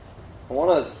I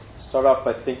want to start off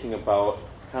by thinking about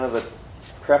kind of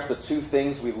perhaps the two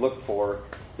things we look for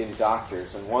in doctors.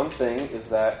 And one thing is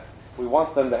that we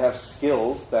want them to have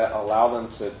skills that allow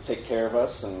them to take care of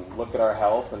us and look at our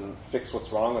health and fix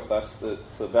what's wrong with us to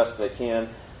the best they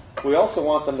can. We also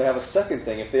want them to have a second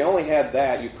thing. If they only had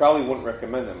that, you probably wouldn't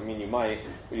recommend them. I mean, you might,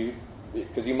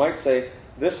 because you might say,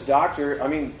 this doctor,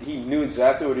 he knew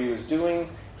exactly what he was doing.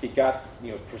 He got,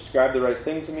 prescribed the right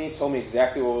thing to me, told me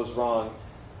exactly what was wrong,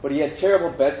 but he had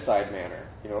terrible bedside manner.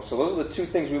 So those are the two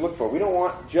things we look for. We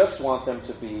don't just want them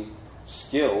to be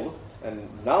skilled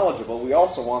and knowledgeable. We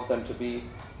also want them to be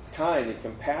kind and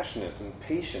compassionate and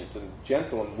patient and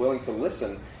gentle and willing to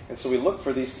listen. And so we look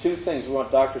for these two things. We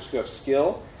want doctors who have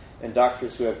skill and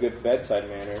doctors who have good bedside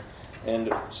manner. And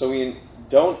so we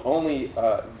don't only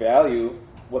value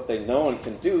what they know and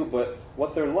can do, but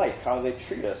what they're like, how they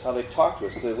treat us, how they talk to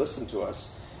us, how they listen to us.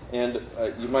 And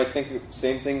you might think the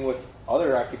same thing with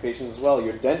other occupations as well.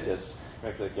 Your dentist, you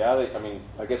might be like,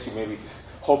 I guess you maybe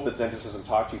hope the dentist doesn't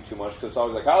talk to you too much, because it's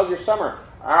always like, how's your summer?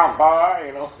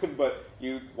 Bye, But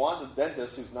you want a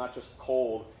dentist who's not just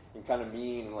cold and kind of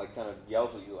mean and kind of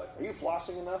yells at you like, are you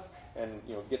flossing enough? And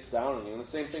gets down on you. And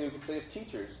the same thing we could say of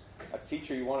teachers. A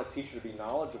teacher, you want a teacher to be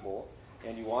knowledgeable,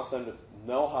 and you want them to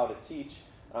know how to teach.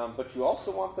 But you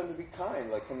also want them to be kind.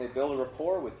 Like, can they build a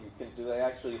rapport with you? Do they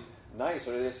actually nice?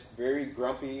 Or are they just very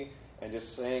grumpy and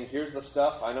just saying, here's the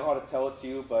stuff, I know how to tell it to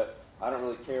you, but I don't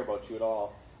really care about you at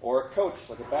all? Or a coach,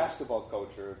 like a basketball coach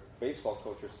or a baseball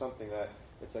coach or something that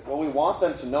it's like, well, we want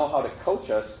them to know how to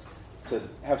coach us, to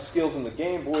have skills in the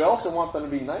game, but we also want them to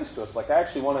be nice to us. Like, I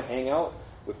actually want to hang out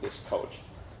with this coach.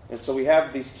 And so we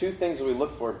have these two things that we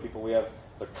look for in people. We have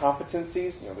their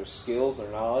competencies, their skills, their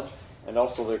knowledge, and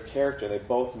also their character. They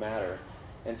both matter.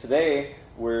 And today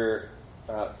we're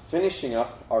finishing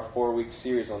up our 4-week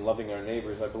series on loving our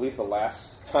neighbors. I believe the last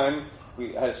time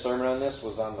we had a sermon on this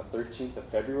was on the 13th of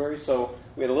February. So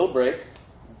we had a little break,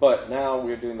 but now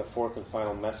we're doing the fourth and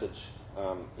final message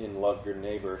in Love Your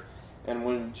Neighbor. And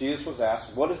when Jesus was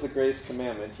asked, what is the greatest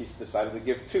commandment, he decided to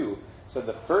give two. So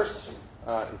the first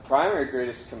and primary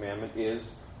greatest commandment is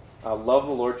love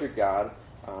the Lord your God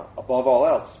above all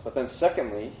else. But then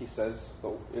secondly, he says,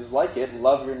 is like it,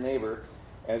 love your neighbor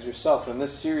as yourself. In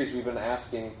this series we've been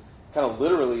asking, kind of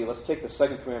literally, let's take the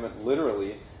second commandment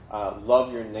literally,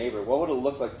 love your neighbor. What would it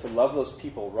look like to love those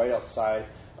people right outside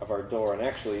of our door? And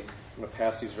actually, I'm going to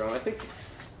pass these around. I think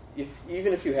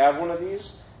even if you have one of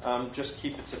these, just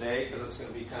keep it today, because it's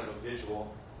going to be kind of a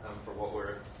visual for what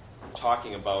we're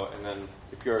talking about. And then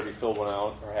if you already filled one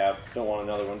out or don't want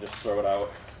another one, just throw it out,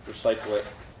 recycle it.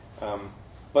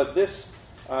 But this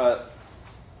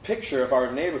picture of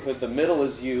our neighborhood, the middle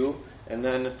is you, and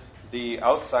then the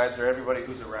outsides are everybody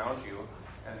who's around you.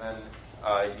 And then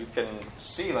you can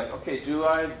see, okay, do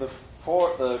I, the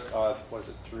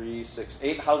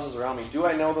 8 houses around me, do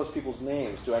I know those people's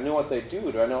names? Do I know what they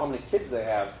do? Do I know how many kids they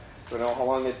have? Do I know how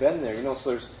long they've been there?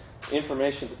 So there's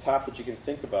information at the top that you can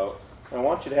think about. And I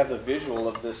want you to have the visual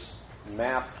of this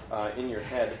map in your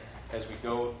head as we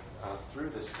go through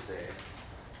this today.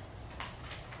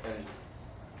 And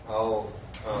it'll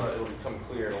become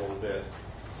clear in a little bit.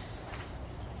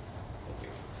 Thank you.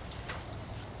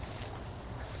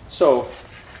 So,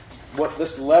 what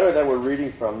this letter that we're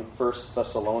reading from, 1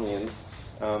 Thessalonians,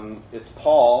 it's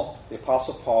Paul, the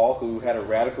Apostle Paul, who had a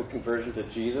radical conversion to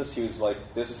Jesus. He was like,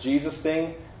 this Jesus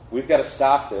thing, we've got to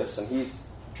stop this. And he's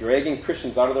dragging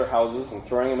Christians out of their houses and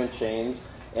throwing them in chains.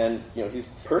 And, he's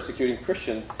persecuting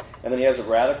Christians. And then he has a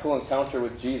radical encounter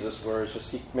with Jesus where it's just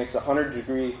he makes a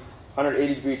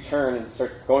 180-degree turn and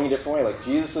starts going a different way. Like,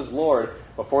 Jesus is Lord.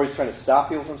 Before he's trying to stop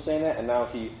people from saying that, and now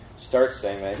he starts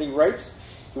saying that. He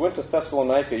went to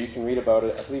Thessalonica. You can read about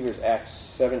it. I believe it was Acts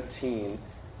 17.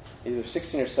 Either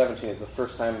 16 or 17 is the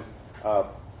first time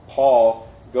Paul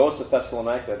goes to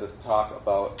Thessalonica to talk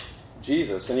about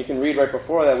Jesus. And you can read right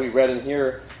before that, we read in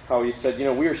here how he said, we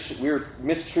were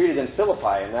mistreated in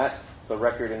Philippi, and that's the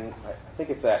record in, I think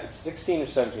it's 16 or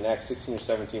 17, Acts 16 or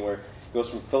 17, where he goes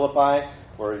from Philippi,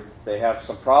 where they have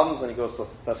some problems, and he goes to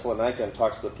Thessalonica and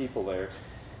talks to the people there.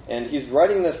 And he's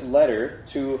writing this letter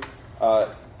to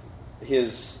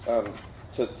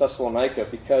Thessalonica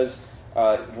because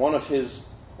one of his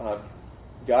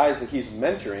guys that he's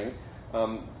mentoring,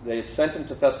 they had sent him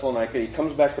to Thessalonica. He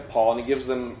comes back to Paul, and he gives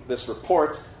them this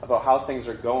report about how things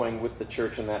are going with the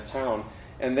church in that town.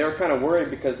 And they were kind of worried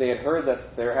because they had heard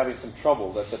that they were having some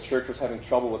trouble, that the church was having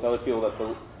trouble with other people that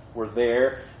were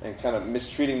there and kind of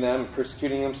mistreating them and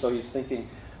persecuting them. So he's thinking,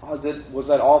 was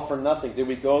that all for nothing? Did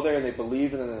we go there and they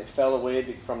believed and then they fell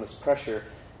away from this pressure?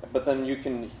 But then you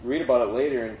can read about it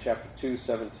later in chapter 2,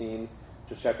 17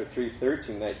 chapter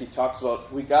 3:13, that he talks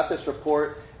about, we got this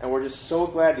report, and we're just so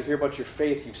glad to hear about your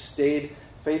faith. You've stayed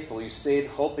faithful. You stayed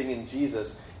hoping in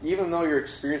Jesus, even though you're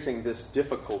experiencing this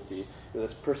difficulty, or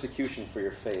this persecution for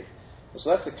your faith. So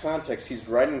that's the context he's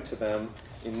writing to them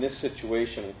in this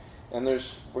situation. And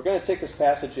we're going to take this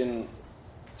passage in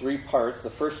 3 parts.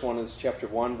 The first one is chapter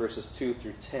 1, verses 2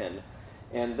 through 10.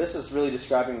 And this is really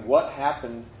describing what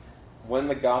happened when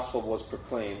the gospel was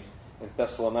proclaimed in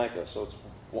Thessalonica. So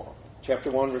it's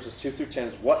chapter 1, verses 2 through 10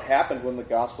 is what happened when the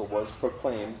gospel was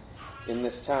proclaimed in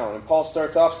this town. And Paul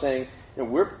starts off saying,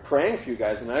 we're praying for you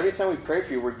guys, and every time we pray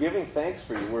for you, we're giving thanks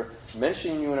for you. We're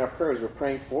mentioning you in our prayers. We're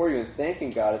praying for you and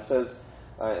thanking God. It says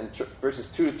in verses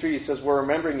 2 to 3, he says, we're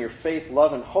remembering your faith,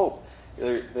 love, and hope.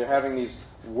 They're having these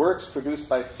works produced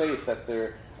by faith, that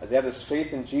they have this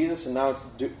faith in Jesus, and now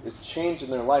it's changed in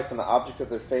their life, and the object of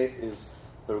their faith is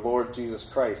their Lord Jesus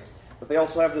Christ. But they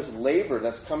also have this labor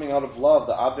that's coming out of love.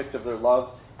 The object of their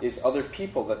love is other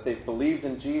people, that they've believed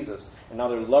in Jesus, and now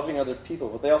they're loving other people.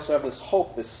 But they also have this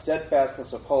hope, this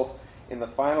steadfastness of hope in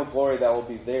the final glory that will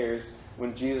be theirs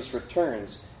when Jesus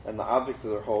returns, and the object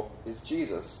of their hope is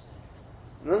Jesus.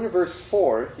 And then in verse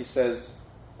 4, he says,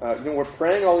 we're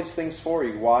praying all these things for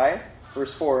you. Why?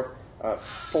 Verse 4,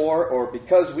 or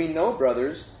because we know,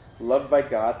 brothers, loved by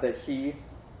God, that He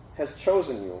has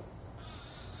chosen you.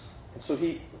 And so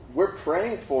we're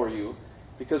praying for you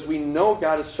because we know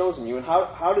God has chosen you. And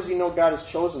how does He know God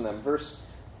has chosen them?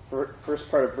 First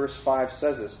part of verse 5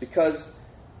 says this, because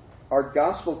our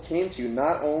gospel came to you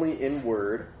not only in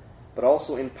word, but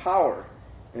also in power,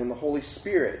 and in the Holy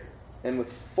Spirit, and with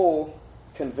full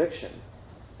conviction.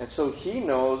 And so He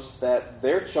knows that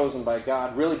they're chosen by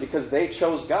God really because they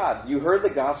chose God. You heard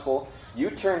the gospel, you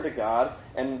turned to God,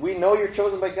 and we know you're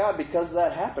chosen by God because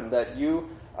that happened, that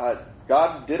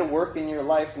God did a work in your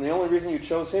life, and the only reason you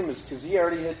chose Him is because He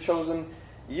already had chosen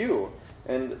you.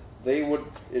 And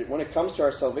when it comes to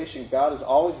our salvation, God is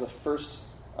always the first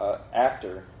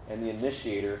actor and the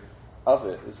initiator of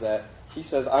it. Is that He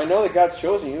says, I know that God's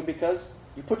chosen you because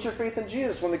you put your faith in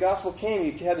Jesus. When the gospel came,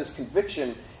 you had this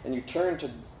conviction, and you turned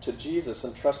to Jesus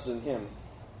and trusted in Him.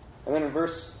 And then in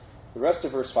the rest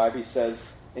of verse 5, he says,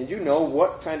 and you know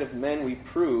what kind of men we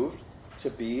proved to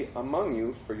be among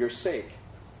you for your sake.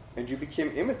 And you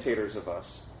became imitators of us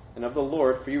and of the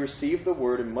Lord, for you received the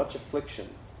word in much affliction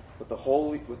with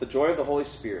the joy of the Holy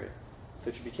Spirit,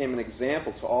 so that you became an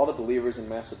example to all the believers in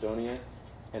Macedonia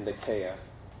and Achaia.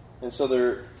 And so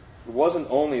there wasn't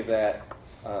only that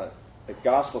the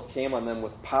gospel came on them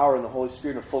with power and the Holy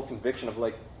Spirit and full conviction of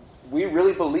we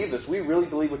really believe this. We really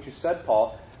believe what you said,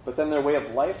 Paul. But then their way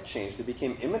of life changed. They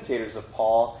became imitators of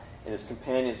Paul and his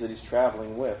companions that he's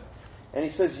traveling with. And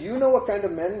he says, you know what kind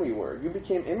of men we were. You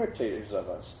became imitators of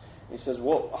us. And he says,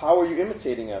 well, how are you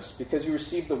imitating us? Because you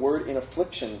received the word in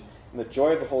affliction and the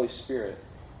joy of the Holy Spirit.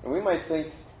 And we might think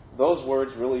those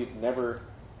words really never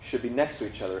should be next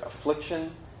to each other.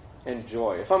 Affliction and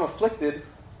joy. If I'm afflicted,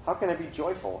 how can I be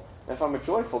joyful? And if I'm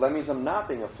joyful, that means I'm not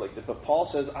being afflicted. But Paul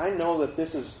says, I know that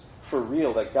this is for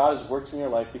real, that God has worked in your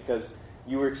life because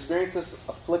you were experiencing this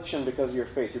affliction because of your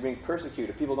faith. You're being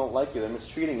persecuted. People don't like you. They're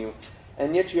mistreating you.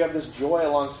 And yet you have this joy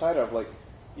alongside of,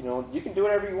 you can do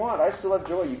whatever you want. I still have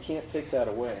joy. You can't take that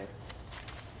away.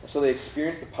 And so they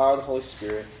experienced the power of the Holy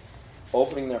Spirit,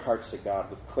 opening their hearts to God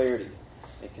with clarity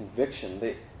and conviction.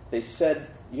 They said,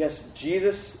 yes,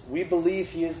 Jesus, we believe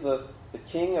He is the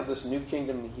King of this new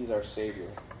kingdom and He's our Savior.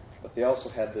 But they also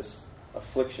had this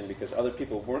affliction because other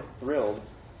people weren't thrilled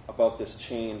about this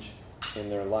change in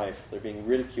their life. They're being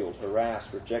ridiculed,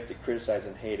 harassed, rejected, criticized,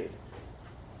 and hated.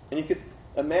 And you could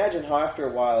imagine how after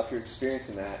a while, if you're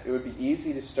experiencing that, it would be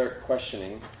easy to start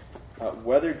questioning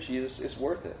whether Jesus is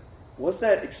worth it. Was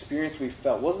that experience we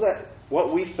felt, was that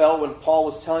what we felt when Paul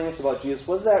was telling us about Jesus,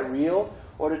 was that real?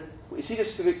 Or is He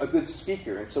just a good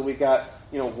speaker? And so we got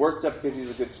worked up because He's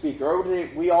a good speaker? Or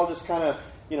did we all just kind of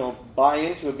buy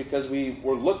into it because we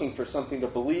were looking for something to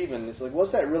believe in? It's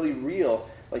was that really real?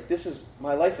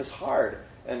 My life is hard,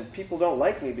 and people don't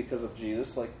like me because of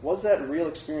Jesus. Was that a real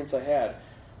experience I had?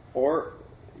 Or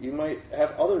you might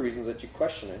have other reasons that you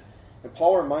question it. And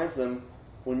Paul reminds them,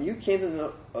 when you came to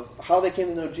know of how they came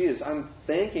to know Jesus, I'm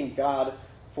thanking God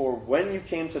for when you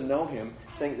came to know Him,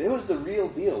 saying it was the real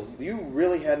deal. You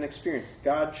really had an experience.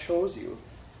 God chose you.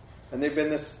 And they've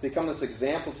become this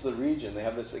example to the region. They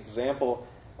have this example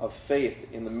of faith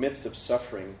in the midst of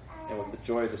suffering and with the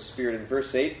joy of the Spirit. And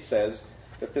verse 8 says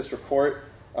that this report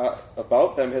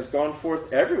about them has gone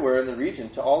forth everywhere in the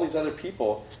region. To all these other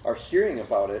people are hearing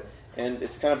about it. And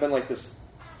it's kind of been like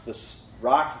this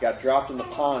rock got dropped in the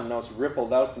pond, and now it's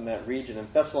rippled out in that region. And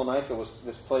Thessalonica was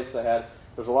this place that had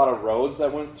there's a lot of roads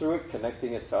that went through it,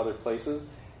 connecting it to other places,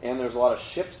 and there's a lot of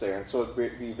ships there. And so it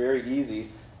would be very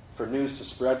easy for news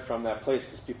to spread from that place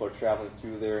because people are traveling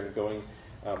through there and going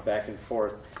back and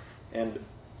forth. And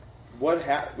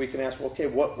we can ask, well, okay,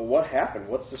 what happened?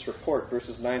 What's this report?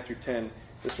 Verses 9 through 10.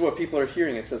 This is what people are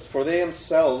hearing. It says, "For they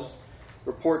themselves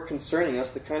report concerning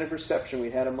us the kind of reception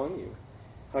we had among you,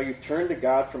 how you turned to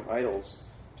God from idols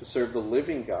to serve the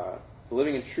living God, the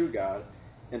living and true God,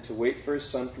 and to wait for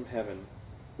His Son from heaven,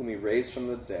 whom He raised from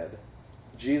the dead,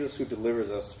 Jesus who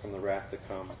delivers us from the wrath to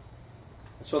come."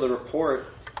 And so the report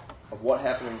of what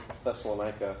happened in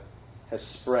Thessalonica has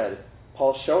spread.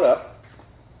 Paul showed up.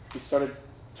 He started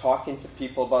talking to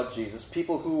people about Jesus,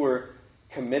 people who were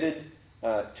committed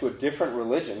to a different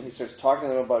religion. He starts talking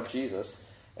to them about Jesus,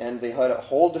 and they had a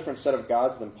whole different set of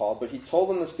gods than Paul, but he told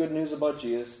them this good news about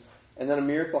Jesus, and then a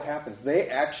miracle happens. They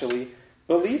actually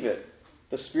believe it.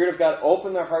 The Spirit of God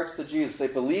opened their hearts to Jesus. They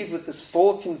believed with this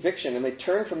full conviction, and they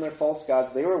turned from their false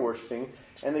gods they were worshiping,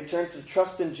 and they turned to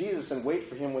trust in Jesus and wait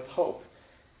for Him with hope.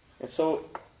 And so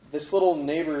this little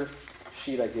neighbor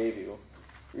sheet I gave you,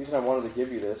 the reason I wanted to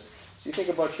give you this, so you think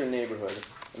about your neighborhood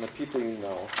and the people you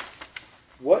know.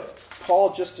 What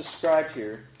Paul just described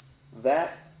here,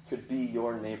 that could be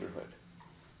your neighborhood.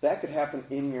 That could happen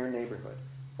in your neighborhood.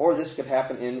 Or this could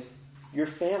happen in your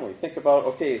family. Think about,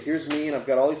 okay, here's me and I've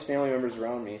got all these family members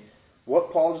around me.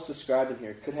 What Paul just described in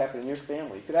here could happen in your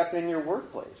family. It could happen in your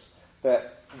workplace. That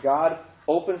God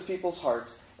opens people's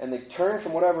hearts and they turn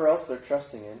from whatever else they're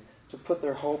trusting in to put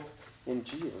their hope in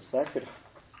Jesus. That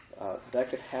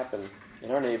could happen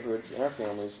in our neighborhoods, in our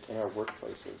families, in our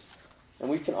workplaces. And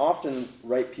we can often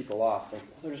write people off, like,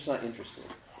 they're just not interested,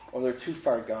 or they're too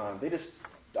far gone. They just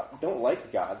don't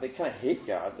like God. They kind of hate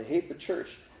God. They hate the church.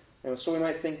 And so we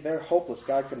might think they're hopeless.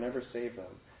 God could never save them.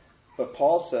 But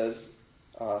Paul says,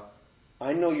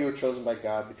 I know you were chosen by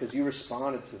God because you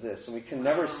responded to this. And we can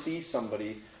never see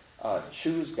somebody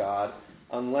choose God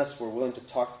unless we're willing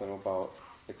to talk to them about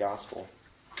the gospel.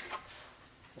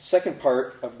 The second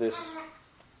part of this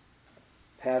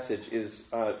passage is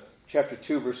chapter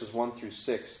 2, verses 1 through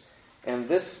 6. And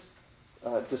this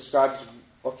describes,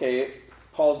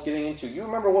 Paul's getting into, you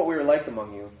remember what we were like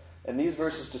among you. And these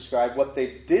verses describe what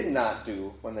they did not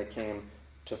do when they came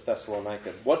to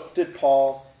Thessalonica. What did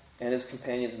Paul and his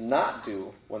companions not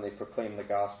do when they proclaimed the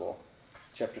gospel?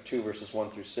 Chapter 2, verses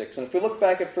 1 through 6. And if we look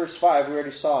back at verse 5, we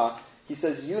already saw, he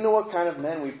says, you know what kind of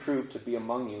men we proved to be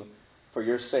among you for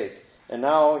your sake. And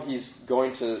now he's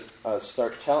going to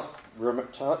start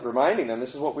reminding them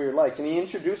this is what we were like. And he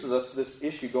introduces us to this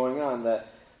issue going on that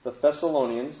the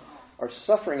Thessalonians are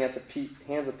suffering at the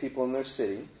hands of people in their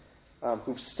city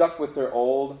who've stuck with their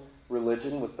old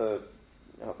religion, with the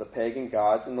pagan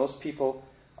gods. And those people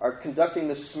are conducting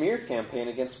this smear campaign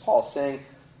against Paul, saying,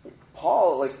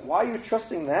 Paul, why are you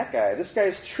trusting that guy? This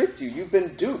guy's tricked you. You've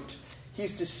been duped.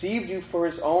 He's deceived you for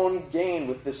his own gain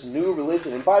with this new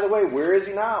religion. And by the way, where is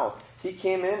he now? He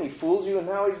came in, he fooled you, and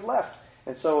now he's left.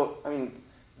 And so,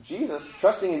 Jesus,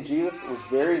 trusting in Jesus was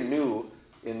very new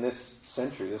in this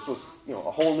century. This was,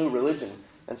 a whole new religion.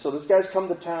 And so this guy's come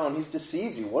to town, he's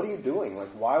deceived you. What are you doing?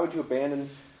 Why would you abandon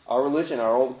our religion,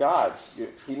 our old gods?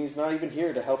 He's not even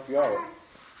here to help you out.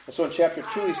 And so in chapter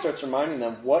 2, he starts reminding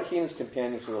them what he and his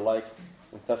companions were like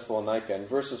in Thessalonica. In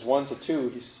verses 1 to 2,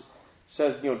 he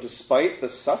says, despite the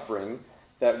suffering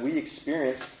that we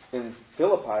experienced in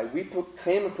Philippi, we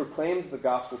came and proclaimed the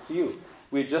gospel to you.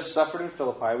 We had just suffered in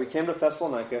Philippi. We came to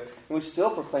Thessalonica, and we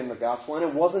still proclaimed the gospel, and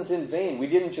it wasn't in vain. We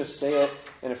didn't just say it,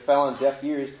 and it fell on deaf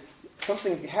ears.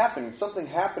 Something happened. Something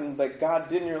happened that God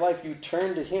did in your life. You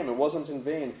turned to Him. It wasn't in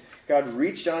vain. God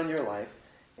reached on your life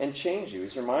and changed you.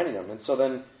 He's reminding them. And so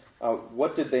then,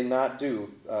 what did they not do?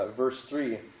 Verse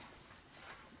 3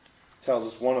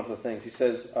 tells us one of the things. He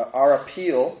says, our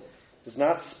appeal does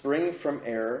not spring from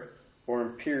error or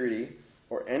impurity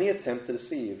or any attempt to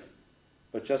deceive,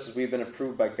 but just as we've been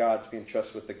approved by God to be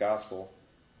entrusted with the gospel,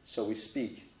 so we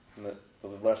speak. And the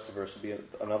rest of the verse will be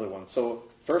another one. So,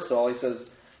 first of all, he says,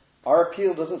 our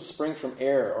appeal doesn't spring from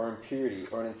error or impurity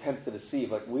or an attempt to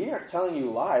deceive. We aren't telling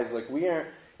you lies.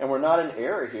 And we're not in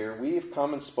error here. We've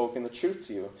come and spoken the truth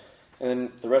to you. And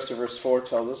then the rest of verse 4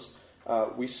 tells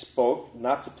us, we spoke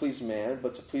not to please man,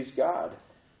 but to please God,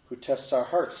 who tests our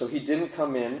hearts. So he didn't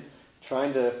come in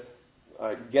trying to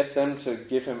get them to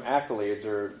give him accolades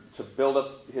or to build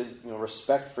up his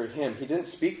respect for him. He didn't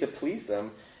speak to please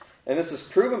them. And this is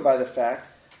proven by the fact,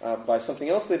 by something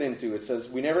else they didn't do. It says,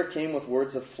 we never came with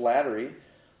words of flattery,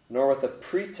 nor with a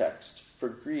pretext for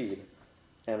greed.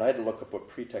 And I had to look up what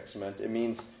pretext meant. It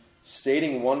means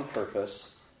stating one purpose,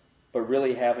 but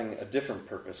really having a different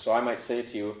purpose. So I might say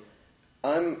to you,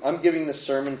 I'm giving this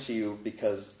sermon to you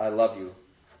because I love you,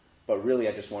 but really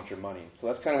I just want your money. So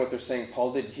that's kind of what they're saying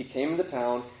Paul did. He came into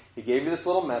town, he gave you this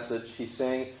little message, he's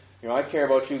saying, I care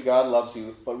about you, God loves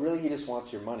you, but really he just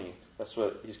wants your money. That's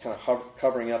what he's kind of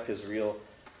covering up his real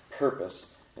purpose.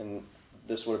 And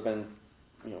this would have been,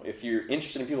 if you're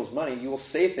interested in people's money, you will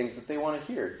say things that they want to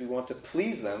hear. You want to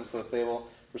please them so that they will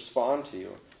respond to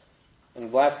you.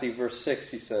 And lastly, verse 6,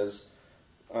 he says,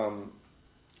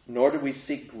 nor do we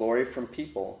seek glory from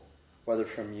people, whether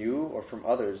from you or from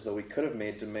others, though we could have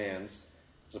made demands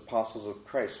as apostles of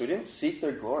Christ. So we didn't seek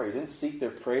their glory. We didn't seek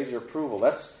their praise or approval.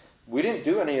 We didn't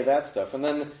do any of that stuff. And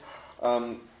then,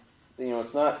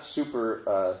 it's not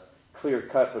super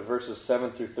clear-cut, but verses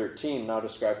 7 through 13 now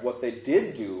describe what they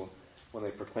did do when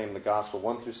they proclaimed the gospel.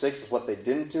 1 through 6 is what they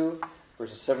didn't do.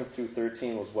 Verses 7 through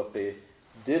 13 was what they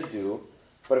did do.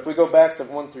 But if we go back to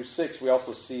 1 through 6, we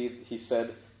also see, he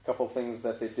said, a couple things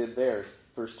that they did there.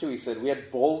 Verse 2, he said, we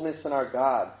had boldness in our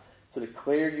God to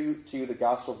declare to you the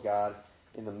gospel of God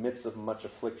in the midst of much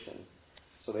affliction.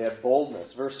 So they had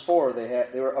boldness. Verse 4,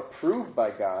 they were approved by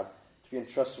God to be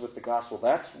entrusted with the gospel.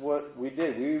 That's what we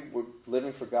did. We were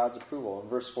living for God's approval. In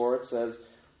verse 4 it says,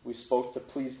 we spoke to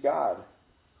please God,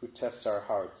 who tests our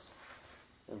hearts.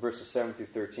 And verses 7 through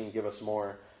 13 give us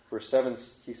more. Verse 7,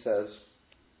 he says,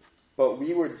 but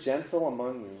we were gentle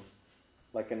among you,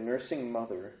 like a nursing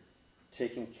mother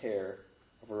taking care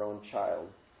of her own child.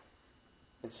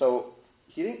 And so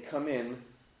he didn't come in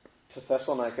to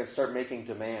Thessalonica and start making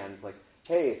demands like,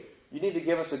 hey, you need to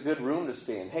give us a good room to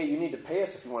stay in. Hey, you need to pay us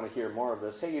if you want to hear more of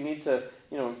this. Hey, you need to,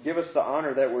 give us the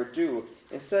honor that we're due.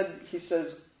 Instead, he says,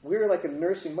 we were like a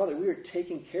nursing mother. We were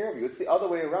taking care of you. It's the other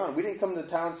way around. We didn't come to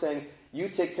town saying, you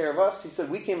take care of us. He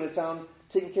said, we came to town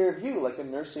taking care of you like a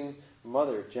nursing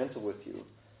mother, gentle with you.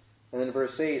 And then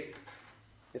verse 8,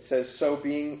 it says, so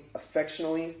being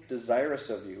affectionately desirous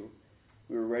of you,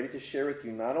 we were ready to share with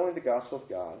you not only the gospel of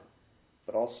God,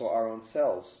 but also our own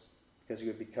selves, because you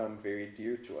have become very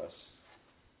dear to us.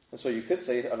 And so you could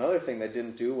say another thing they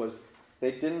didn't do was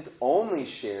they didn't only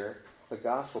share the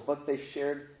gospel, but they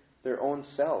shared their own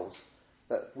selves.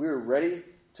 That we were ready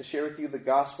to share with you the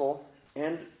gospel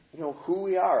and who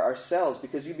we are, ourselves,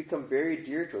 because you become very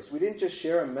dear to us. We didn't just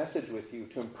share a message with you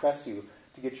to impress you,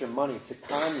 to get your money, to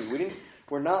con you.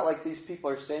 We're not like these people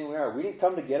are saying we are. We didn't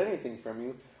come to get anything from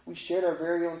you. We shared our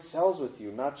very own selves with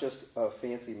you, not just a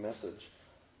fancy message.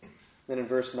 Then in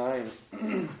verse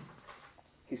 9,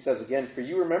 he says again, for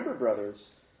you remember, brothers,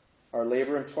 our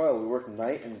labor and toil. We work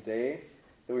night and day,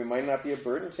 that we might not be a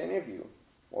burden to any of you,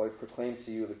 while we proclaim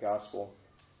to you the gospel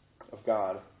of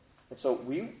God. And so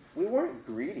we weren't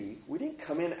greedy. We didn't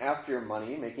come in after your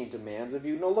money, making demands of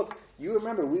you. No, look, you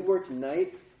remember, we worked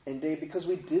night and day because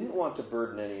we didn't want to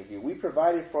burden any of you. We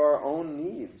provided for our own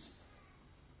needs.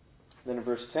 Then in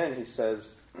verse 10 he says,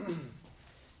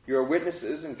 you are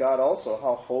witnesses, and God also,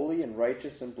 how holy and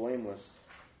righteous and blameless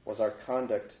was our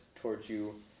conduct towards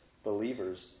you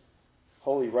believers.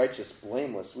 Holy, righteous,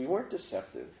 blameless. We weren't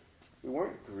deceptive. We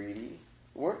weren't greedy.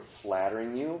 We weren't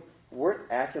flattering you. We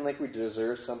weren't acting like we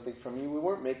deserve something from you. We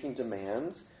weren't making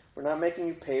demands. We're not making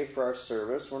you pay for our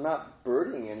service. We're not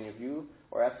burdening any of you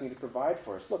or asking you to provide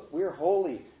for us. Look, we're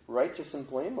holy, righteous, and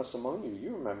blameless among you.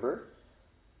 You remember.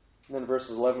 And then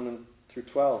verses 11 through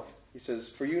 12, he says,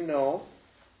 for you know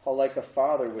how like a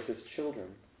father with his children,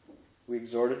 we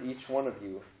exhorted each one of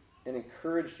you and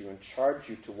encouraged you and charged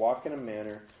you to walk in a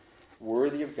manner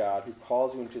worthy of God, who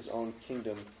calls you into his own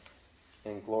kingdom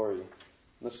and glory.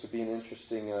 This could be an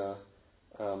interesting,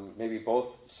 maybe both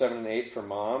 7 and 8 for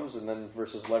moms, and then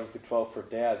verses 11 through 12 for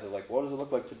dads. They're like, what does it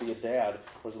look like to be a dad?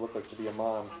 What does it look like to be a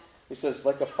mom? He says,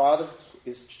 like a father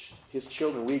is his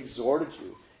children, we exhorted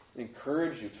you,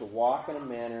 encouraged you to walk in a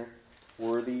manner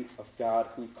worthy of God,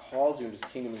 who calls you into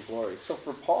his kingdom and glory. So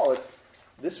for Paul,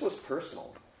 this was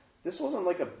personal. This wasn't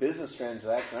like a business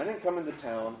transaction. I didn't come into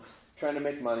town trying to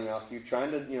make money off you, trying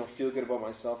to feel good about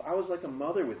myself. I was like a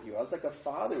mother with you. I was like a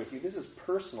father with you. This is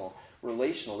personal,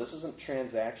 relational. This isn't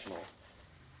transactional.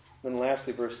 Then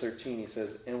lastly, verse 13, he says,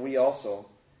 and we also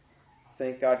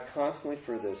thank God constantly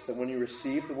for this, that when you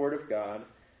received the word of God,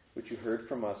 which you heard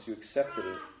from us, you accepted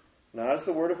it, not as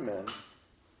the word of men,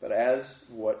 but as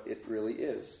what it really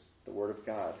is, the word of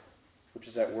God, which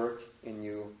is at work in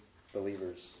you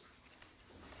believers.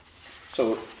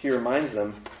 So he reminds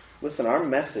them, listen, our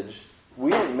message,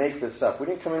 we didn't make this up. We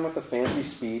didn't come in with a fancy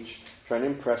speech trying to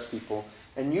impress people,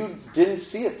 and you didn't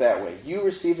see it that way. You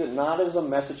received it not as a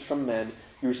message from men.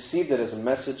 You received it as a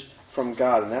message from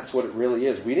God, and that's what it really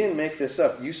is. We didn't make this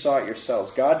up. You saw it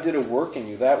yourselves. God did a work in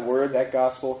you. That word, that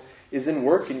gospel, is at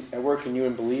work in you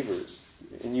and believers,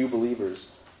 in you believers.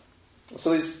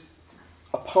 So these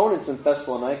opponents in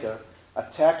Thessalonica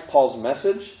attacked Paul's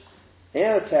message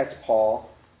and attacked Paul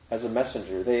as a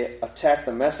messenger. They attacked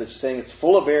the message, saying it's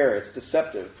full of error, it's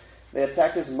deceptive. They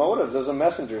attacked his motives as a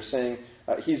messenger, saying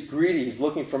he's greedy, he's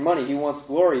looking for money, he wants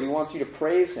glory, he wants you to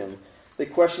praise him. They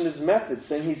questioned his methods,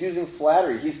 saying he's using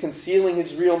flattery, he's concealing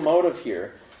his real motive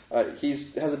here.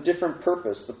 He has a different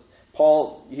purpose.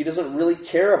 Paul, he doesn't really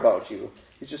care about you.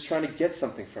 He's just trying to get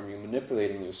something from you,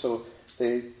 manipulating you. So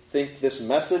they think this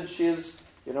message is,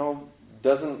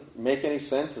 doesn't make any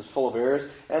sense, is full of errors.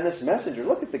 And this messenger,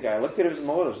 look at the guy, look at his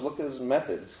motives, look at his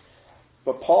methods.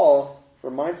 But Paul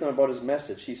reminds them about his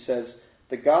message. He says,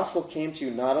 the gospel came to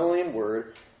you not only in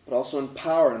word, but also in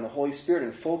power and in the Holy Spirit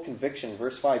in full conviction.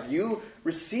 Verse 5, you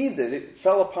received it. It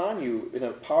fell upon you in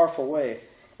a powerful way.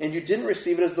 And you didn't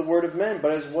receive it as the word of men,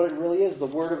 but as what it really is, the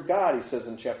word of God, he says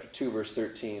in chapter 2, verse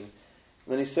 13. And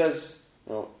then he says,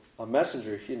 a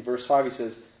messenger, in verse 5, he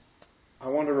says, I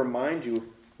want to remind you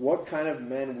what kind of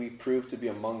men we proved to be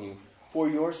among you. For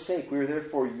your sake. We were there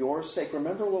for your sake.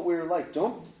 Remember what we were like.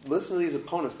 Don't listen to these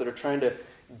opponents that are trying to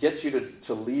get you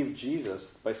to leave Jesus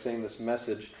by saying this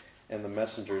message and the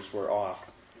messengers were off.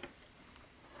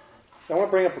 So I want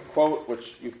to bring up a quote which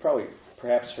you've probably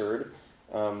perhaps heard.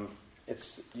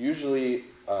 It's usually,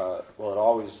 I've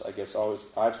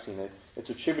seen it. It's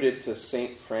attributed to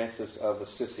St. Francis of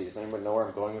Assisi. Does anyone know where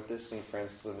I'm going with this? St.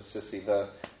 Francis of Assisi. The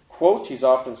quote he's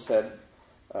often said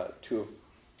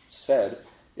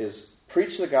is,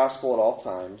 preach the gospel at all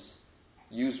times,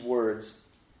 use words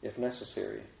if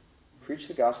necessary. Preach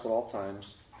the gospel at all times,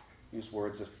 use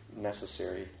words if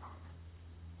necessary.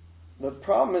 The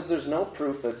problem is there's no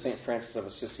proof that St. Francis of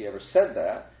Assisi ever said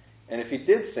that. And if he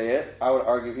did say it, I would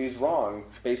argue he's wrong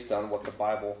based on what the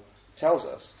Bible tells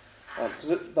us.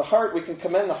 Because the heart, we can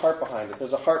commend the heart behind it.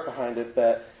 There's a heart behind it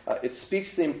that it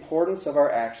speaks the importance of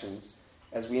our actions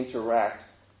as we interact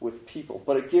with people.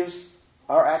 But it gives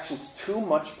our actions too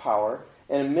much power,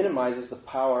 and it minimizes the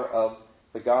power of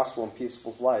the gospel in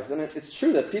people's lives. And it's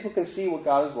true that people can see what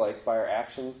God is like by our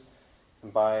actions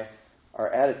and by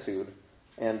our attitude.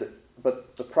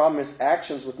 But the problem is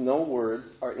actions with no words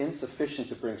are insufficient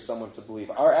to bring someone to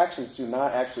believe. Our actions do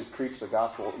not actually preach the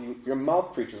gospel. Your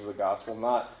mouth preaches the gospel,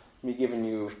 not me giving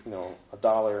you, $1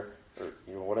 or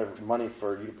whatever money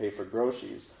for you to pay for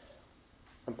groceries.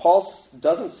 And Paul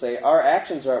doesn't say our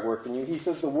actions are at work in you. He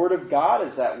says the word of God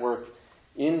is at work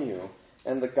in you.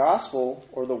 And the gospel,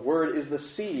 or the word, is the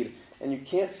seed. And you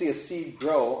can't see a seed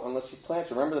grow unless you plant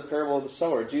it. Remember the parable of the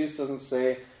sower. Jesus doesn't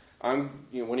say,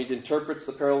 when he interprets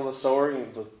the parable of the sower,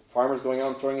 the farmer's going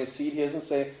out and throwing his seed, he doesn't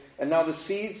say, and now the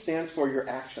seed stands for your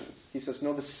actions. He says,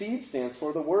 no, the seed stands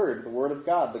for the word of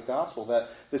God, the gospel, that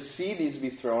the seed needs to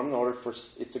be thrown in order for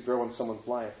it to grow in someone's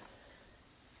life.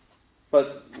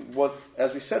 But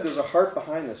as we said, there's a heart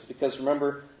behind this, because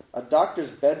remember, a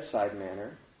doctor's bedside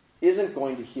manner isn't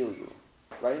going to heal you,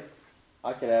 right?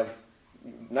 I could have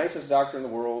the nicest doctor in the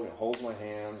world, holds my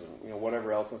hands, and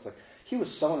whatever else, and it's like, he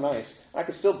was so nice. I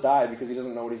could still die because he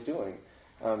doesn't know what he's doing.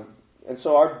 And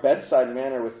so our bedside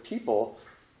manner with people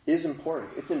is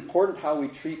important. It's important how we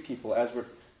treat people as we're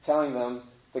telling them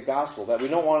the gospel, that we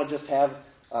don't want to just have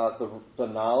the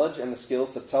knowledge and the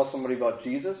skills to tell somebody about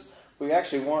Jesus. We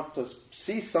actually want to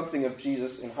see something of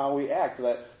Jesus in how we act.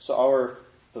 So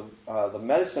the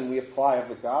medicine we apply of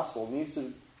the gospel needs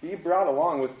to be brought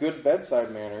along with good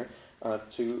bedside manner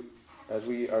as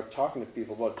we are talking to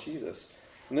people about Jesus.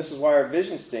 And this is why our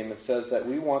vision statement says that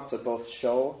we want to both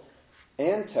show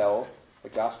and tell the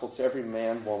gospel to every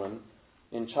man, woman,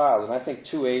 and child. And I think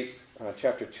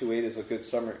chapter 2:8 is a good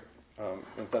summary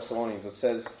in Thessalonians. It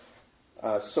says,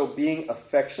 so being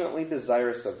affectionately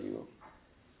desirous of you,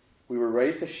 we were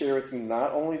ready to share with you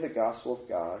not only the gospel of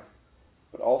God,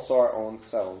 but also our own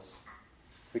selves,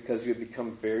 because you have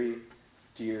become very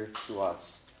dear to us.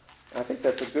 And I think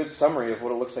that's a good summary of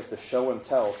what it looks like to show and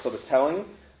tell. So the telling,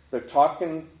 they're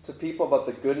talking to people about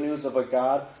the good news of a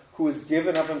God who has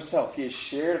given of himself. He has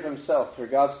shared of himself. For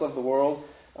God so loved the world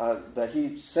that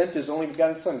he sent his only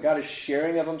begotten Son. God is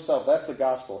sharing of himself. That's the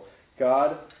gospel.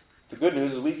 God, the good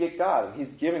news is we get God, and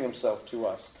he's giving himself to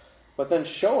us. But then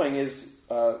showing is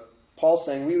Paul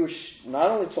saying we were not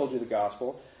only told you the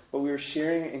gospel, but we were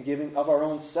sharing and giving of our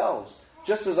own selves,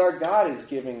 just as our God is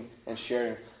giving and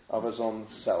sharing of his own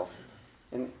self.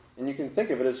 And you can think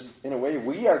of it as, in a way,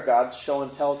 we are God's show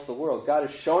and tell to the world. God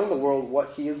is showing the world what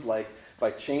he is like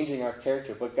by changing our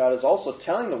character. But God is also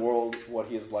telling the world what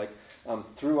he is like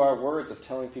through our words of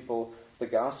telling people the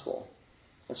gospel.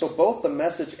 And so both the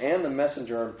message and the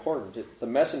messenger are important. The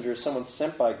messenger is someone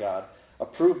sent by God,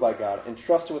 approved by God,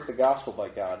 entrusted with the gospel by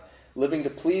God, living to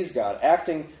please God,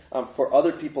 acting for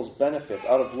other people's benefits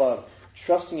out of love.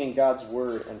 trusting in God's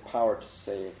word and power to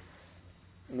save.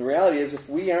 And the reality is, if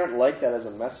we aren't like that as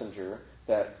a messenger,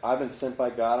 that I've been sent by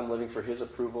God, I'm living for His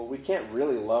approval, we can't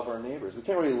really love our neighbors. We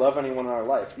can't really love anyone in our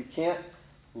life. You can't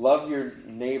love your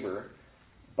neighbor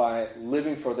by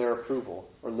living for their approval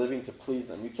or living to please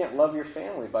them. You can't love your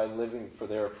family by living for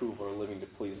their approval or living to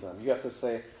please them. You have to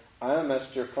say, I'm a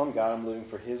messenger from God, I'm living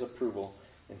for His approval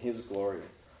and His glory.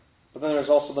 But then there's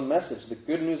also the message, the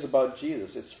good news about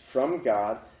Jesus. It's from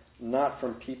God, not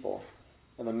from people.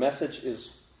 And the message is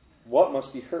what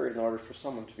must be heard in order for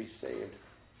someone to be saved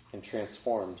and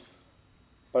transformed.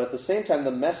 But at the same time,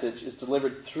 the message is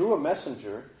delivered through a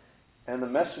messenger, and the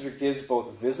messenger gives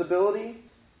both visibility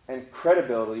and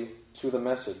credibility to the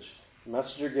message. The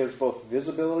messenger gives both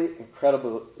visibility and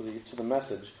credibility to the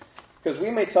message. Because we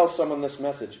may tell someone this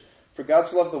message, for God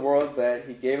so loved the world that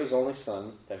He gave His only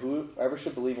Son, that whoever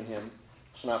should believe in Him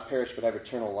shall not perish but have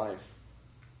eternal life.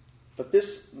 But this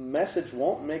message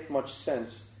won't make much sense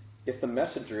if the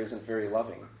messenger isn't very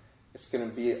loving. It's going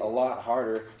to be a lot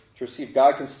harder to receive.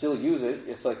 God can still use it.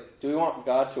 It's like, do we want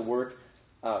God to work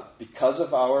because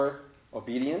of our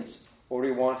obedience, or do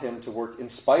we want Him to work in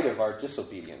spite of our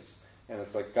disobedience? And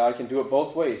it's like God can do it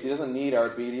both ways. He doesn't need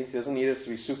our obedience. He doesn't need us to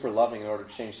be super loving in order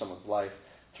to change someone's life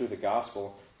through the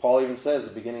gospel. Paul even says at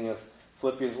the beginning of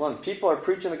Philippians 1, people are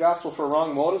preaching the gospel for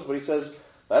wrong motives, but he says,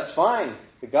 that's fine.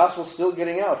 The gospel's still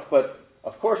getting out. But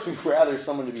of course we'd rather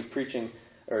someone to be preaching,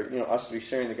 or us to be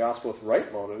sharing the gospel with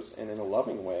right motives and in a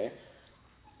loving way.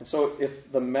 And so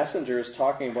if the messenger is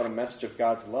talking about a message of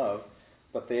God's love,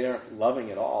 but they aren't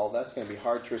loving at all, that's going to be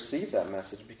hard to receive that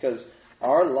message, because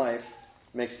our life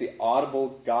makes the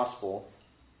audible gospel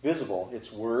visible.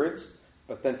 It's words,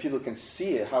 but then people can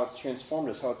see it, how it's transformed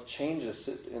us, how it's changed us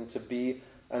into be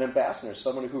an ambassador,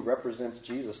 someone who represents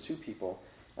Jesus to people.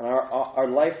 And our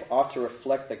life ought to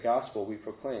reflect the gospel we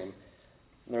proclaim.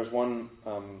 And there was one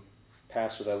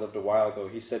pastor that I lived a while ago.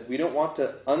 He said, we don't want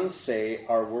to unsay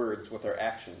our words with our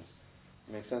actions.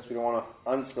 It makes sense? We don't want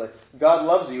to unsay. God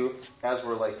loves you as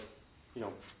we're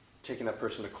taking that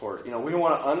person to court. We don't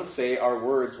want to unsay our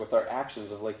words with our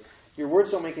actions of your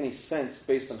words don't make any sense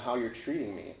based on how you're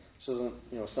treating me. So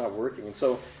it's not working. And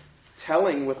so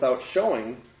telling without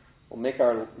showing will make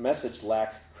our message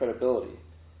lack credibility.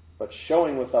 But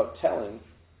showing without telling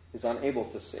is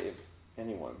unable to save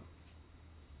anyone.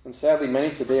 And sadly,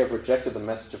 many today have rejected the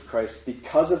message of Christ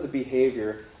because of the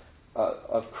behavior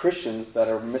of Christians that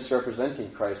are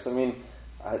misrepresenting Christ.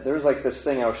 There was this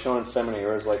thing I was shown in seminary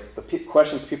where it was the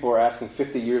questions people were asking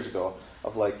 50 years ago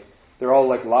of they're all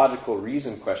logical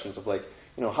reason questions of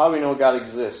how do we know God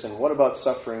exists, and what about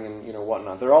suffering, and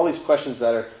whatnot. There are all these questions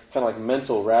that are kind of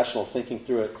mental, rational, thinking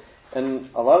through it. And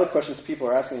a lot of the questions people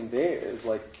are asking today is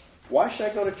why should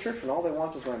I go to church when all they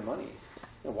want is my money?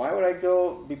 Why would I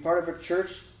go be part of a church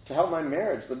to help my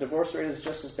marriage? The divorce rate is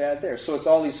just as bad there. So it's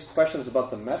all these questions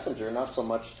about the messenger, not so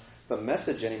much the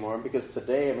message anymore. Because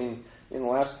today, in the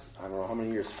last, I don't know how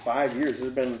many years, 5 years,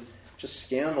 there's been just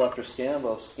scandal after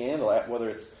scandal of scandal, whether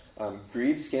it's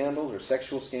greed scandals or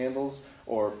sexual scandals,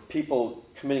 or people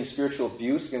committing spiritual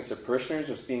abuse against their parishioners,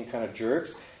 just being kind of jerks.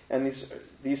 And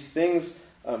these things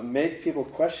make people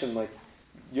question,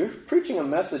 you're preaching a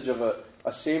message of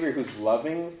a Savior who's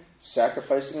loving,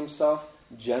 sacrificing Himself,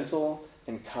 gentle,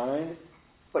 and kind,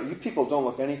 but you people don't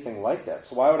look anything like that.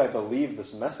 So why would I believe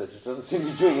this message? It doesn't seem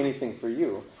to be doing anything for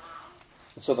you.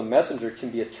 And so the messenger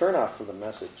can be a turnoff for the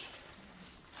message.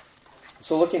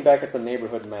 So looking back at the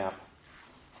neighborhood map,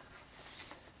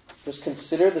 just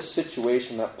consider the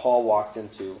situation that Paul walked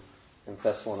into in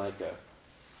Thessalonica.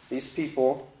 These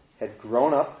people had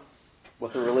grown up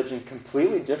with a religion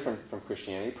completely different from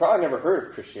Christianity. Probably never heard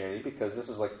of Christianity, because this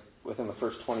is within the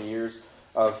first 20 years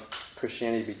of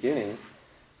Christianity beginning.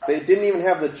 They didn't even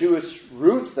have the Jewish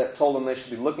roots that told them they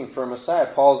should be looking for a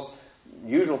Messiah. Paul's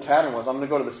usual pattern was, I'm going to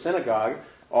go to the synagogue.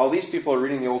 All these people are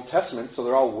reading the Old Testament, so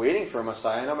they're all waiting for a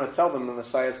Messiah, and I'm going to tell them the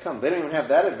Messiah has come. They don't even have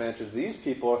that advantage. These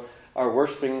people are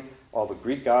worshiping all the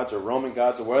Greek gods or Roman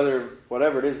gods or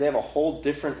whatever it is. They have a whole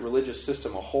different religious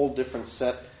system, a whole different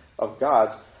set of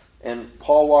gods. And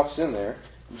Paul walks in there.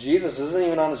 Jesus isn't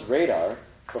even on his radar,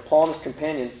 but Paul and his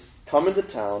companions come into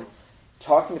town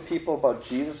talking to people about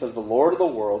Jesus as the Lord of the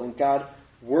world, and God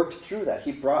worked through that.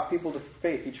 He brought people to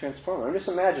faith. He transformed them. Just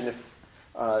imagine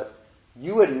if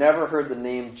you had never heard the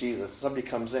name Jesus. Somebody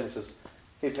comes in and says,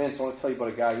 hey, Vince, I want to tell you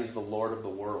about a guy. He's the Lord of the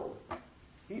world. What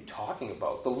are you talking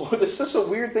about? The Lord? It's such a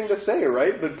weird thing to say,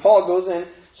 right? But Paul goes in,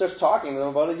 starts talking to them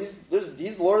about it.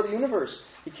 He's the Lord of the universe.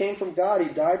 He came from God.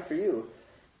 He died for you.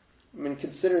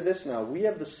 Consider this now. We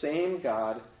have the same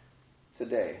God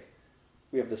today.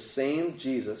 We have the same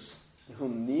Jesus in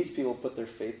whom these people put their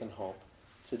faith and hope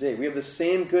today. We have the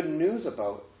same good news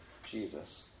about Jesus.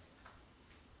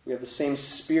 We have the same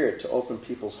Spirit to open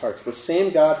people's hearts. The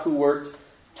same God who worked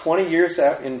 20 years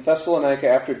in Thessalonica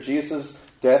after Jesus'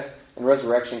 death and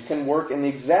resurrection can work in the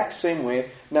exact same way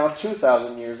now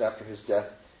 2,000 years after his death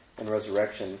and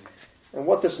resurrection. And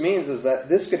what this means is that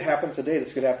this could happen today.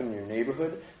 This could happen in your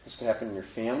neighborhood. This could happen in your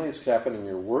family. This could happen in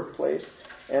your workplace.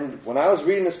 And when I was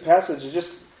reading this passage,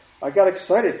 I got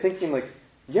excited thinking like,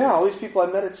 yeah, all these people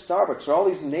I met at Starbucks are all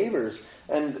these neighbors,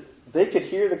 and they could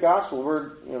hear the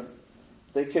gospel.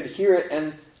 They could hear it,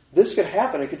 and this could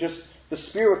happen. The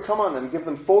Spirit would come on them, give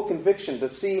them full conviction to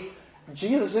see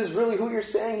Jesus is really who you're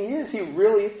saying He is. He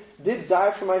really did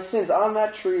die for my sins on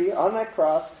that tree, on that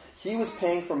cross. He was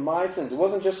paying for my sins. It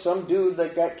wasn't just some dude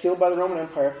that got killed by the Roman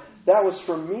Empire. That was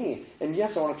for me. And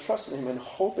yes, I want to trust in Him and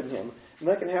hope in Him. And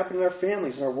that can happen in our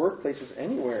families, in our workplaces,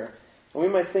 anywhere. And we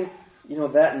might think,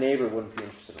 that neighbor wouldn't be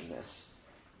interested in this.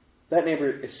 That neighbor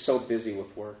is so busy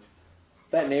with work.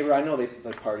 That neighbor, I know they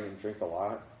party and drink a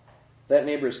lot. That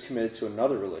neighbor is committed to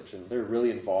another religion. They're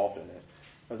really involved in it.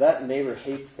 Or that neighbor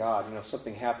hates God.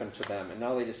 Something happened to them, and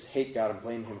now they just hate God and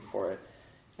blame Him for it.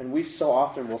 And we so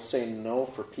often will say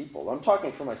no for people. I'm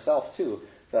talking for myself, too,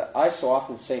 that I so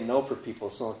often say no for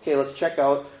people. So, okay, let's check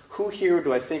out who here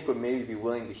do I think would maybe be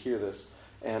willing to hear this.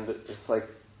 And it's like,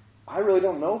 I really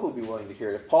don't know who would be willing to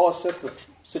hear it. If Paul assessed the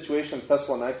situation in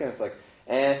Thessalonica, it's like,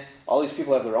 all these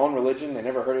people have their own religion. They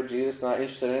never heard of Jesus. Not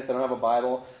interested in it. They don't have a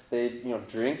Bible. They,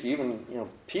 drink. Even,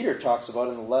 Peter talks about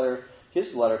in the letter,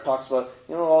 his letter talks about,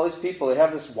 all these people, they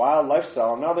have this wild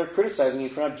lifestyle, and now they're criticizing you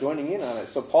for not joining in on it.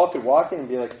 So Paul could walk in and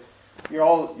be like, you're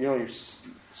all, you're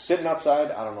sitting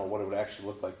outside. I don't know what it would actually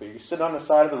look like, but you're sitting on the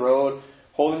side of the road,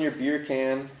 holding your beer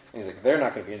can, and he's like, they're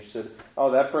not going to be interested.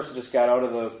 Oh, that person just got out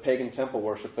of the pagan temple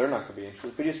worship. They're not going to be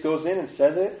interested. But he just goes in and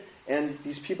says it, and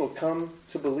these people come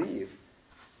to believe.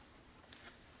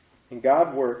 And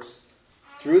God works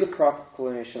through the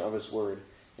proclamation of His Word.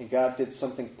 And God did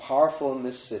something powerful in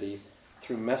this city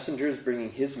through messengers bringing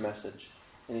His message.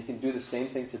 And He can do the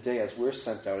same thing today as we're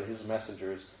sent out, His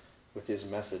messengers, with His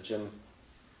message. And,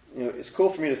 it's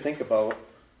cool for me to think about,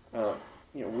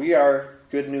 we are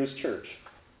Good News Church.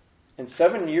 And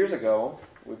 7 years ago,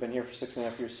 we've been here for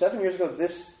 6.5 years, 7 years ago,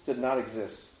 this did not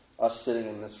exist. Us sitting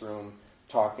in this room,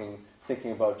 talking,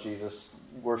 thinking about Jesus,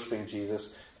 worshiping Jesus,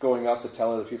 going out to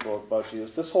tell other people about Jesus.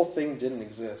 This whole thing didn't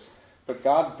exist. But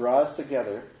God brought us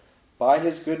together by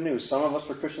His good news. Some of us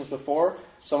were Christians before.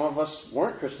 Some of us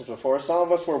weren't Christians before. Some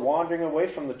of us were wandering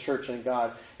away from the church and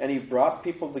God. And He brought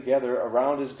people together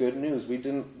around His good news. We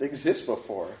didn't exist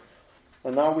before.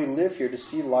 And now we live here to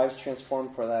see lives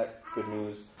transformed for that good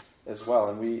news as well.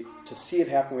 And to see it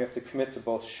happen, we have to commit to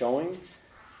both showing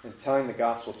and telling the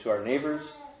gospel to our neighbors,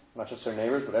 not just our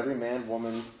neighbors, but every man,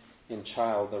 woman, and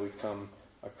child that we come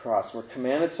across. We're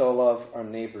commanded to love our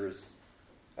neighbors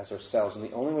as ourselves. And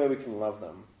the only way we can love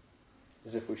them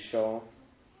is if we show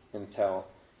and tell.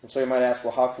 And so you might ask,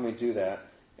 well, how can we do that?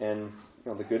 And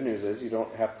the good news is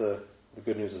the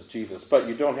good news is Jesus. But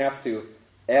you don't have to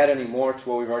add any more to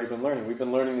what we've already been learning. We've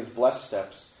been learning these blessed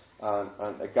steps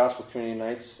at Gospel Community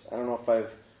Nights. I don't know if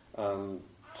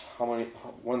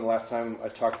when the last time I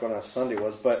talked about it on a Sunday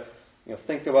was, but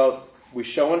think about, we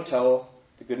show and tell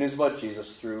the good news about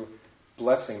Jesus through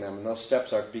blessing them. And those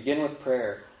steps are, begin with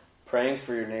prayer, praying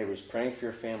for your neighbors, praying for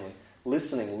your family,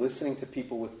 listening to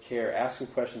people with care, asking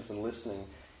questions and listening,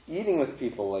 eating with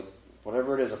people, like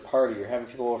whatever it is, a party, or having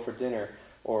people over for dinner,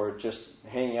 or just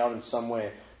hanging out in some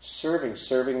way,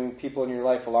 serving people in your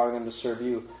life, allowing them to serve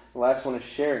you. The last one is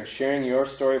sharing your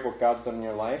story of what God's done in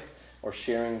your life, or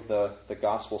sharing the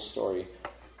gospel story.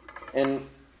 And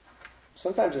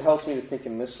sometimes it helps me to think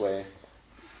in this way,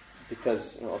 because,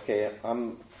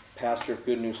 I'm pastor of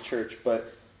Good News Church, but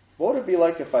what would it be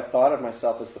like if I thought of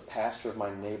myself as the pastor of my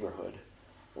neighborhood?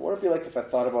 What would it be like if I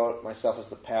thought about myself as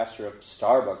the pastor of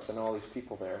Starbucks and all these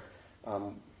people there?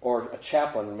 Or a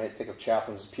chaplain. You might think of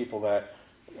chaplains as people that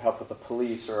help with the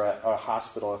police or a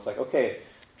hospital. It's like, okay,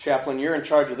 chaplain, you're in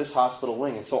charge of this hospital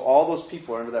wing, and so all those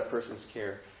people are under that person's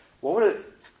care. What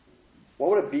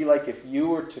would it be like if you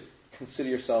were to consider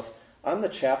yourself, I'm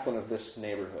the chaplain of this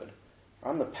neighborhood.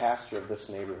 I'm the pastor of this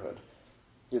neighborhood.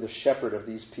 You're the shepherd of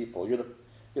these people.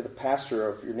 You're the pastor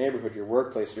of your neighborhood, your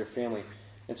workplace, your family.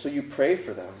 And so you pray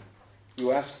for them.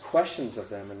 You ask questions of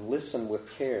them and listen with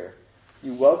care.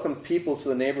 You welcome people to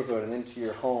the neighborhood and into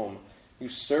your home. You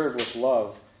serve with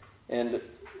love. And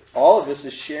all of this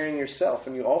is sharing yourself.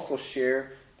 And you also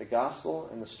share the gospel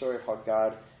and the story of how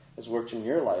God has worked in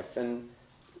your life. And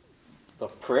the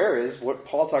prayer is what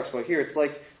Paul talks about here. It's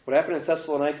like what happened in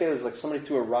Thessalonica is like somebody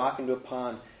threw a rock into a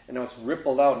pond, and now it's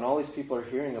rippled out, and all these people are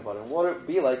hearing about it. And what would it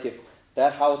be like if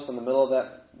that house in the middle of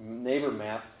that neighbor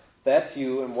map, that's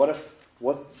you. And what if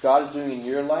what God is doing in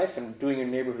your life and doing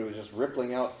in your neighborhood is just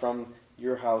rippling out from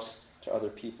your house to other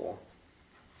people?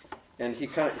 And he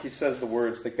says the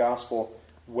words, the gospel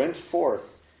went forth.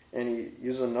 And he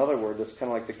uses another word that's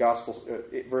kind of like the gospel.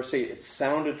 Verse 8, it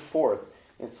sounded forth.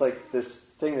 It's like this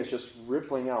thing that's just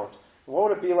rippling out. What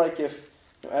would it be like if,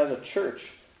 as a church,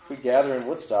 we gather in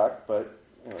Woodstock, but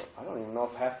I don't even know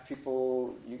if half the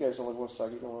people, you guys don't live in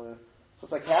Woodstock, you don't want to. So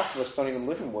it's like half of us don't even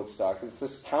live in Woodstock. It's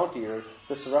this county or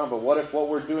this around. But what if what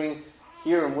we're doing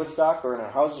here in Woodstock or in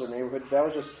our houses or neighborhoods, that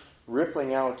was just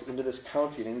rippling out into this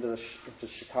county and into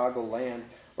Chicago land?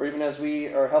 Or even as we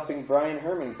are helping Brian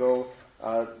Herman go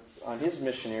on his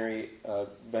missionary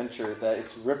venture, that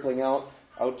it's rippling out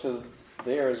to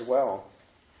there as well.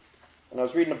 And I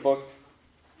was reading a book.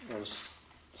 I was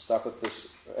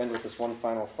end with this one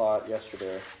final thought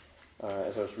yesterday.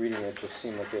 As I was reading it, it just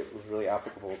seemed like it was really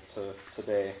applicable to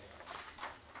today.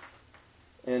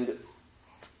 And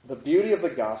the beauty of the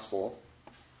gospel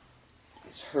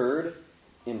is heard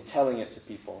in telling it to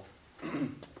people.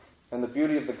 And the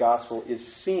beauty of the gospel is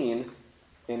seen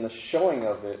in the showing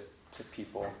of it to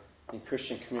people in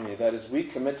Christian community. That as we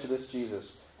commit to this Jesus,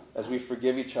 as we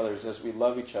forgive each other, as we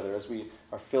love each other, as we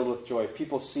are filled with joy,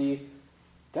 people see,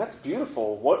 that's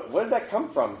beautiful. Where did that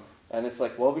come from? And it's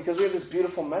like, well, because we have this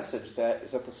beautiful message that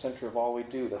is at the center of all we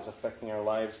do, that's affecting our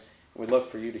lives. And we'd love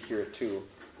for you to hear it too.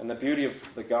 And the beauty of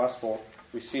the gospel,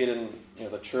 we see it in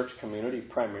the church community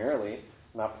primarily,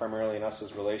 not primarily in us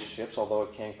as relationships, although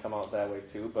it can come out that way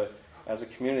too. But as a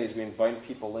community, as we invite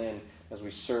people in, as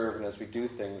we serve and as we do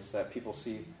things, that people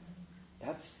see,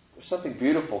 there's something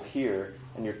beautiful here,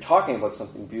 and you're talking about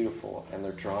something beautiful, and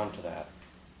they're drawn to that.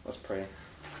 Let's pray.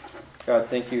 God,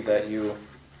 thank you that you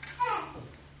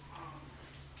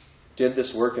did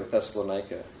this work in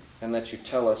Thessalonica, and that you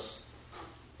tell us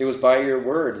it was by your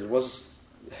word. It was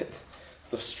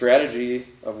the strategy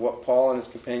of what Paul and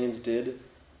his companions did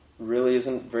really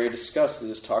isn't very discussed.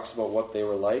 It just talks about what they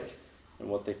were like and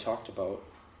what they talked about.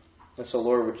 And so,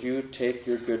 Lord, would you take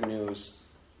your good news,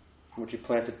 would you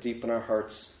plant it deep in our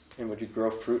hearts, and would you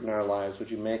grow fruit in our lives?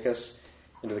 Would you make us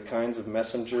into the kinds of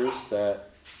messengers that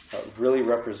really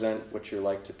represent what you're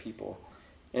like to people?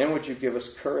 And would you give us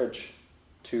courage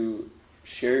to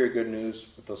share your good news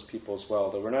with those people as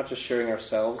well? That we're not just sharing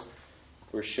ourselves,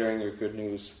 we're sharing your good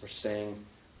news. We're saying,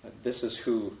 this is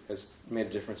who has made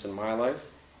a difference in my life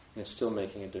and is still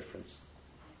making a difference.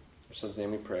 In His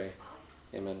name we pray.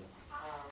 Amen.